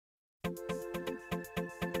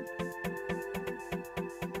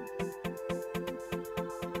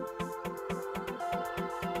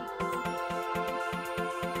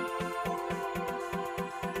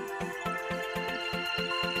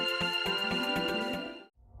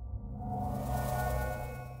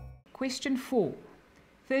Question 4.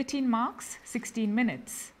 13 marks, 16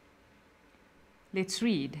 minutes. Let's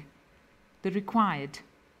read. The required.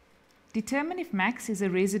 Determine if Max is a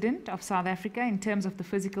resident of South Africa in terms of the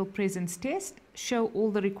physical presence test. Show all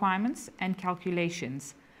the requirements and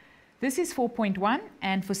calculations. This is 4.1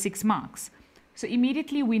 and for 6 marks. So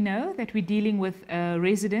immediately we know that we're dealing with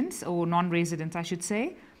residents or non-residents, I should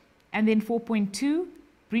say. And then 4.2,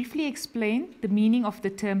 briefly explain the meaning of the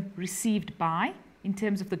term received by in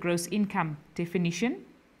terms of the gross income definition.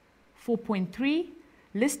 4.3,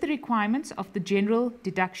 list the requirements of the general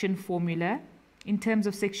deduction formula in terms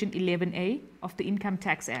of Section 11A of the Income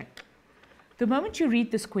Tax Act. The moment you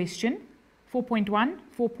read this question, 4.1,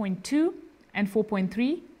 4.2, and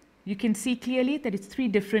 4.3, you can see clearly that it's 3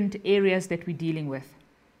 different areas that we're dealing with.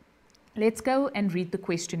 Let's go and read the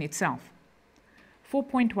question itself.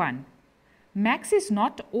 4.1. Max is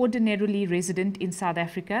not ordinarily resident in South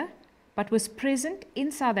Africa, but was present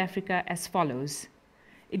in South Africa as follows.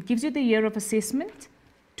 It gives you the year of assessment,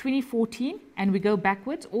 2014, and we go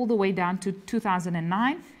backwards all the way down to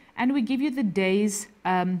 2009, and we give you the days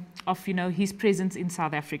of his presence in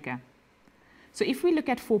South Africa. So if we look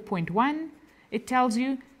at 4.1, it tells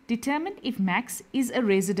you determine if Max is a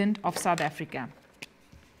resident of South Africa.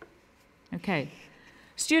 Okay,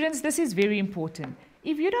 students, this is very important.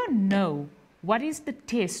 If you don't know what is the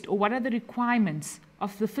test or what are the requirements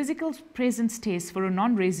of the physical presence test for a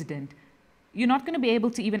non-resident, you're not going to be able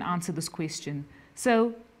to even answer this question.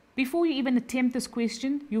 So before you even attempt this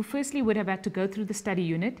question, you firstly would have had to go through the study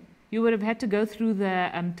unit. You would have had to go through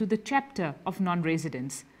the chapter of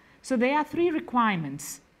non-residents. So there are 3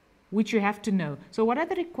 requirements which you have to know. So what are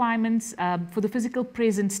the requirements for the physical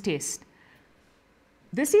presence test?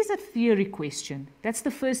 This is a theory question. That's the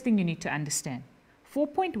first thing you need to understand.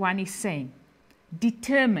 4.1 is saying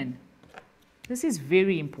determine. This is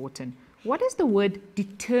very important. What does the word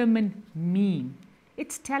determine mean?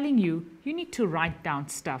 It's telling you you need to write down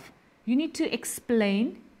stuff. You need to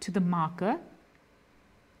explain to the marker,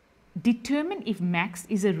 determine if Max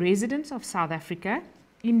is a resident of South Africa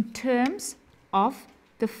in terms of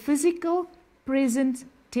the physical presence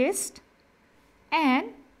test, and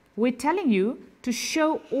we're telling you to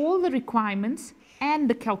show all the requirements and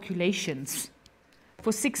the calculations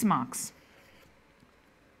for 6 marks.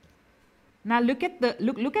 Now look at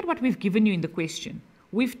what we've given you in the question.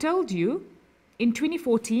 We've told you in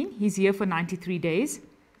 2014 he's here for 93 days,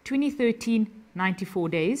 2013 94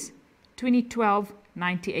 days, 2012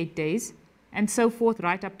 98 days, and so forth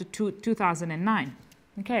right up to 2009.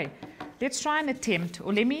 Okay, let's try and attempt,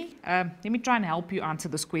 or let me try and help you answer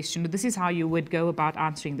this question. This is how you would go about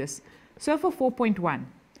answering this. So for 4.1,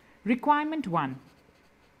 requirement 1.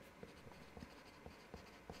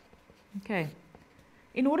 Okay.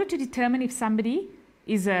 In order to determine if somebody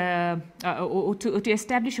is or to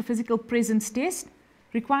establish a physical presence test,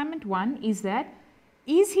 requirement 1 is that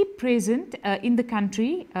is he present in the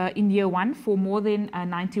country in year 1 for more than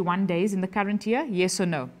 91 days in the current year, yes or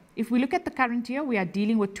no? If we look at the current year, we are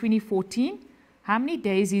dealing with 2014. How many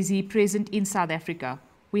days is he present in South Africa?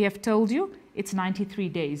 We have told you it's 93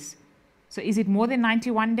 days. So is it more than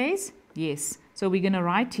 91 days? Yes. So we're going to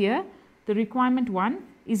write here the requirement 1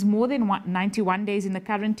 is more than 91 days in the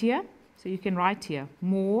current year. So you can write here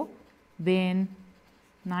more than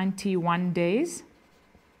 91 days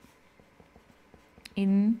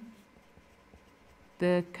in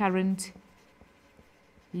the current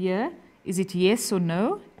year. Is it yes or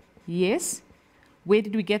no? Yes. Where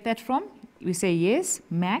did we get that from? We say yes,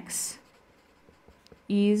 Max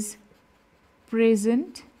is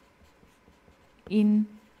present in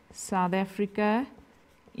South Africa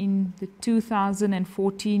in the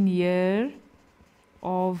 2014 year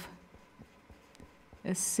of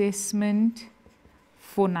assessment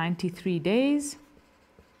for 93 days.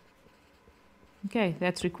 Okay,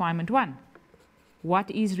 that's requirement 1. What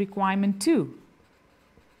is requirement 2?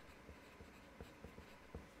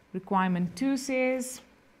 Requirement 2 says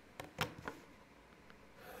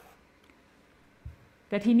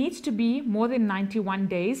that he needs to be more than 91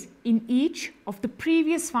 days in each of the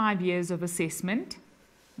previous 5 years of assessment.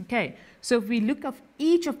 Okay, so if we look at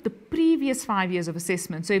each of the previous 5 years of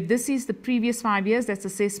assessment, so if this is the previous 5 years, that's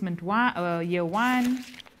assessment year 1,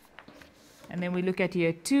 and then we look at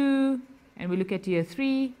year 2, and we look at year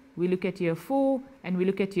 3, we look at year 4, and we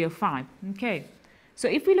look at year 5. Okay, so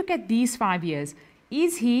if we look at these 5 years,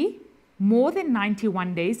 is he more than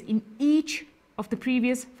 91 days in each of the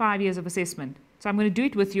previous 5 years of assessment? So I'm going to do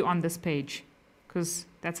it with you on this page, because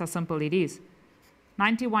that's how simple it is.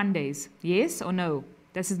 91 days, yes or no?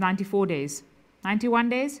 This is 94 days. 91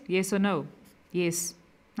 days, yes or no? Yes.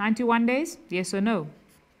 91 days, yes or no?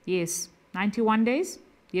 Yes. 91 days,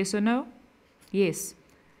 Yes or no? Yes.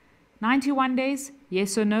 91 days?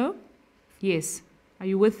 Yes or no? Yes. Are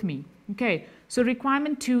you with me? Okay, so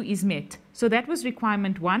requirement 2 is met. So that was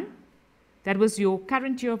requirement 1. That was your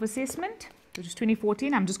current year of assessment, which is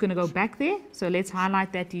 2014. I'm just going to go back there. So let's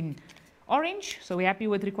highlight that in orange. So we're happy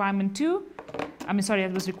with requirement 2. Sorry,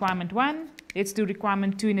 that was requirement 1. Let's do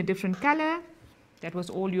requirement 2 in a different color. That was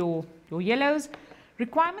all your yellows.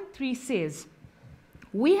 Requirement 3 says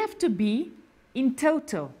we have to be in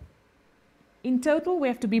total, we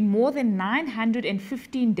have to be more than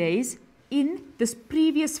 915 days in this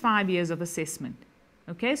previous 5 years of assessment.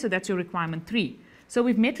 Okay, so that's your requirement 3. So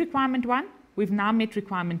we've met requirement 1, we've now met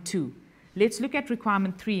requirement 2. Let's look at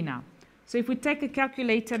requirement 3 now. So if we take a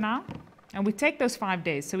calculator now, and we take those 5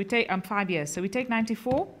 days, so we take 5 years, so we take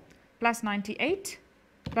 94 plus 98,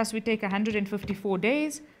 plus we take 154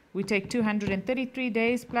 days, we take 233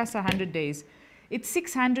 days plus 100 days. It's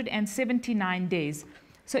 679 days.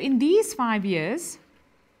 So in these 5 years,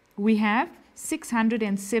 we have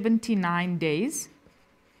 679 days.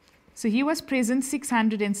 So he was present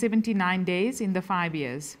 679 days in the 5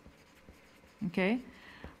 years. Okay?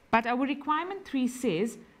 But our requirement 3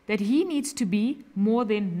 says that he needs to be more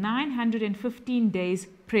than 915 days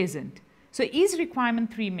present. So is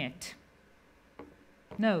requirement 3 met?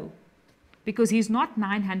 No, because he's not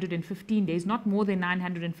 915 days, not more than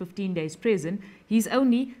 915 days present. He's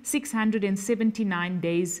only 679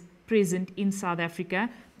 days present in South Africa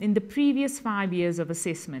in the previous 5 years of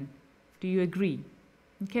assessment. Do you agree?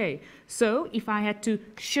 Okay, so if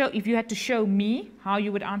you had to show me how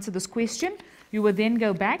you would answer this question, you would then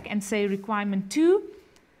go back and say requirement 2,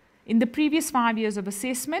 in the previous 5 years of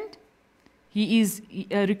assessment,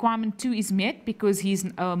 requirement 2 is met because he's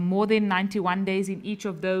more than 91 days in each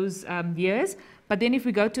of those years. But then if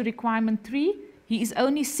we go to requirement 3, he is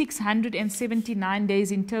only 679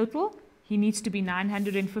 days in total. He needs to be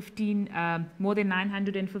more than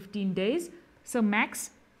 915 days. So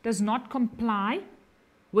Max does not comply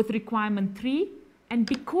with requirement 3. And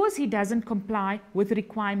because he doesn't comply with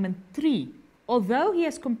requirement 3, although he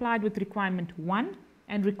has complied with requirement 1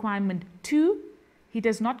 and requirement 2, he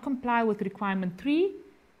does not comply with requirement 3,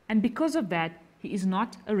 and because of that, he is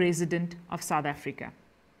not a resident of South Africa.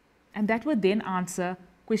 And that would then answer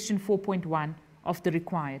question 4.1 of the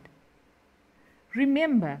required.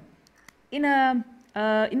 Remember, in a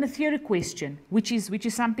theory question, which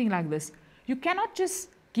is something like this, you cannot just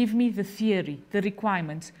give me the theory, the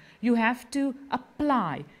requirements. You have to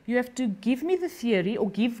apply. You have to give me the theory or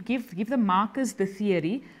give the markers the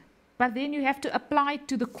theory, but then you have to apply it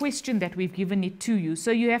to the question that we've given it to you. So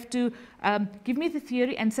you have to give me the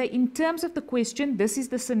theory and say, in terms of the question, this is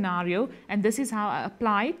the scenario, and this is how I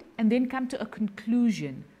apply it, and then come to a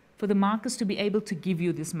conclusion for the markers to be able to give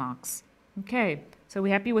you these marks. Okay, so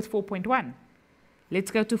we're happy with 4.1. Let's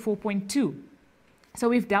go to 4.2. So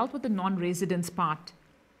we've dealt with the non-residence part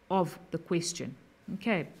of the question.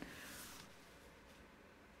 Okay.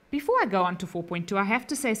 Before I go on to 4.2, I have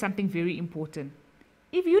to say something very important.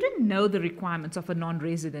 If you didn't know the requirements of a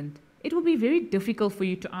non-resident, it will be very difficult for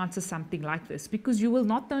you to answer something like this because you will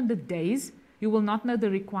not know the days, you will not know the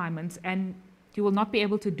requirements, and you will not be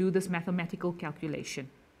able to do this mathematical calculation.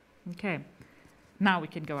 Okay, now we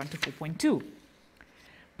can go on to 4.2.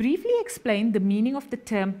 Briefly explain the meaning of the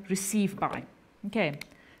term received by. Okay,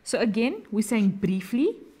 so again, we're saying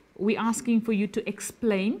briefly, we're asking for you to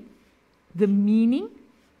explain the meaning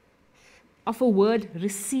of a word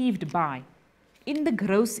received by in the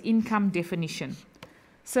gross income definition.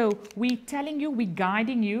 So we're telling you, we're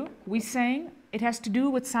guiding you, we're saying it has to do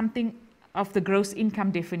with something of the gross income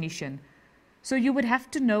definition. So you would have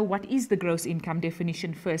to know what is the gross income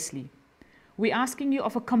definition firstly. We're asking you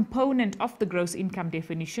of a component of the gross income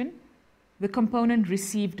definition, the component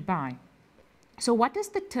received by. So what does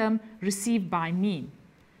the term received by mean?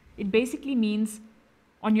 It basically means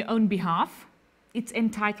on your own behalf, it's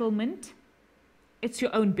entitlement, it's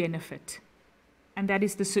your own benefit. And that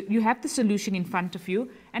is you have the solution in front of you,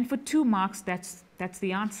 and for 2 marks, that's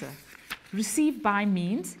the answer. Received by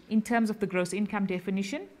means, in terms of the gross income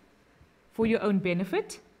definition, for your own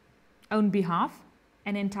benefit, own behalf,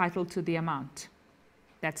 and entitled to the amount.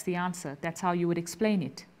 That's the answer. That's how you would explain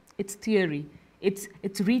it. It's theory. It's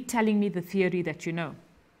retelling me the theory that you know.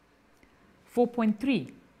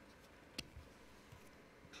 4.3.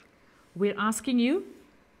 We're asking you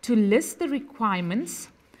to list the requirements.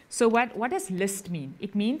 So what does list mean?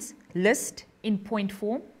 It means list in point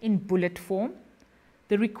form, in bullet form,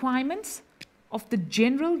 the requirements of the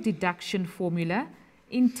general deduction formula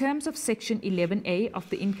in terms of Section 11A of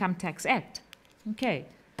the Income Tax Act. Okay,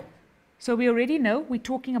 so we already know we're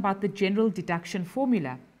talking about the general deduction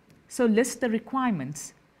formula. So list the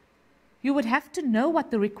requirements. you would have to know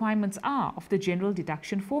what the requirements are of the general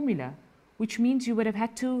deduction formula, which means you would have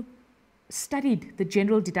had to studied the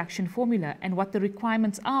general deduction formula and what the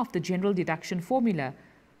requirements are of the general deduction formula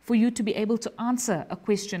for you to be able to answer a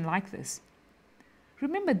question like this.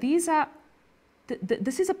 Remember, these are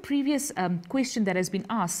this is a previous question that has been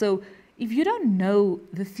asked. So if you don't know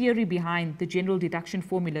the theory behind the general deduction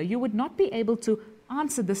formula, you would not be able to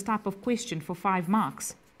answer this type of question for 5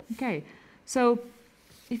 marks. Okay, so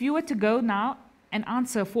if you were to go now and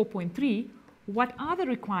answer 4.3, what are the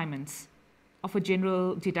requirements of a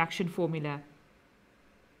general deduction formula?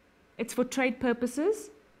 It's for trade purposes,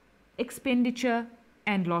 expenditure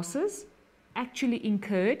and losses actually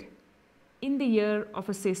incurred in the year of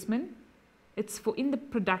assessment. It's for in the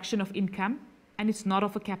production of income, and it's not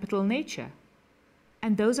of a capital nature.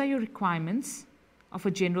 And those are your requirements of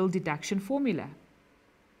a general deduction formula.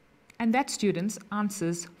 And that, students,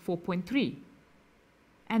 answers 4.3.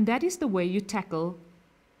 And that is the way you tackle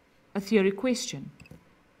a theory question.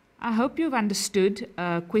 I hope you've understood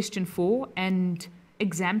question 4 and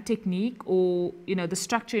exam technique, or the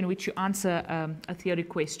structure in which you answer a theory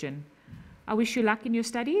question. I wish you luck in your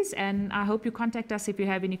studies, and I hope you contact us if you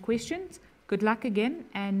have any questions. Good luck again,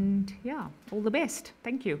 and yeah, all the best.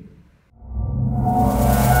 Thank you.